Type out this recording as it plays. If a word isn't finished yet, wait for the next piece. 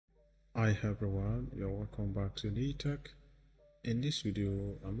Hi everyone, you're welcome back to the Tech. In this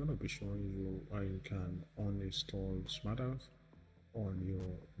video, I'm going to be showing you how you can uninstall Smadav on your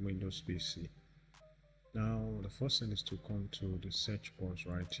Windows PC. Now, the first thing is to come to the search box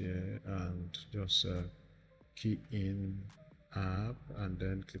right here and just key in app and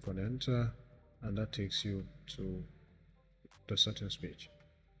then click on enter, and that takes you to the settings page.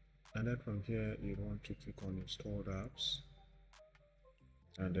 And then from here, you want to click on installed apps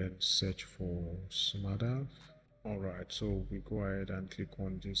and then search for Smadav. Alright, so we go ahead and click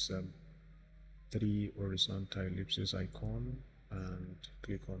on this three horizontal ellipses icon and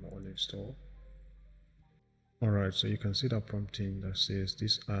click on uninstall. Alright, so you can see that prompting that says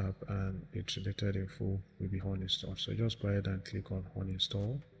this app and its related info will be uninstalled. So just go ahead and click on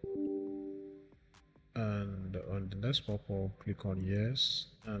uninstall. And on the next pop-up, click on yes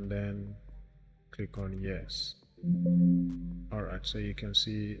and then click on yes. Alright, so you can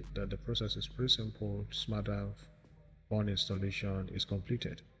see that the process is pretty simple. Smadav installation is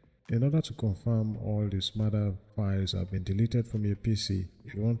completed. In order to confirm all the Smadav files have been deleted from your PC,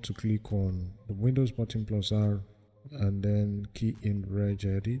 you want to click on the Windows button plus R and then key in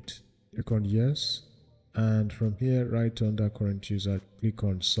regedit, click on yes, and from here right under current user, click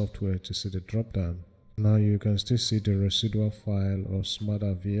on software to see the drop down. Now you can still see the residual file of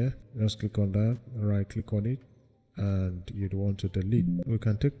Smadav here. Just click on that, right click on it, and you'd want to delete. We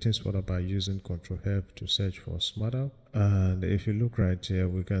can take things further by using Ctrl F to search for Smadav, and if you look right here,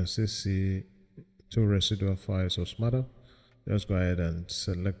 we can still see two residual files of Smadav. Just go ahead and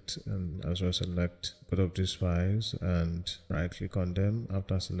select and as well select both of these files and right click on them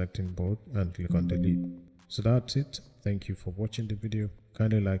after selecting both and click on delete. So that's it. Thank you for watching the video.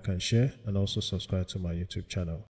 Kindly like and share, and also subscribe to my YouTube channel.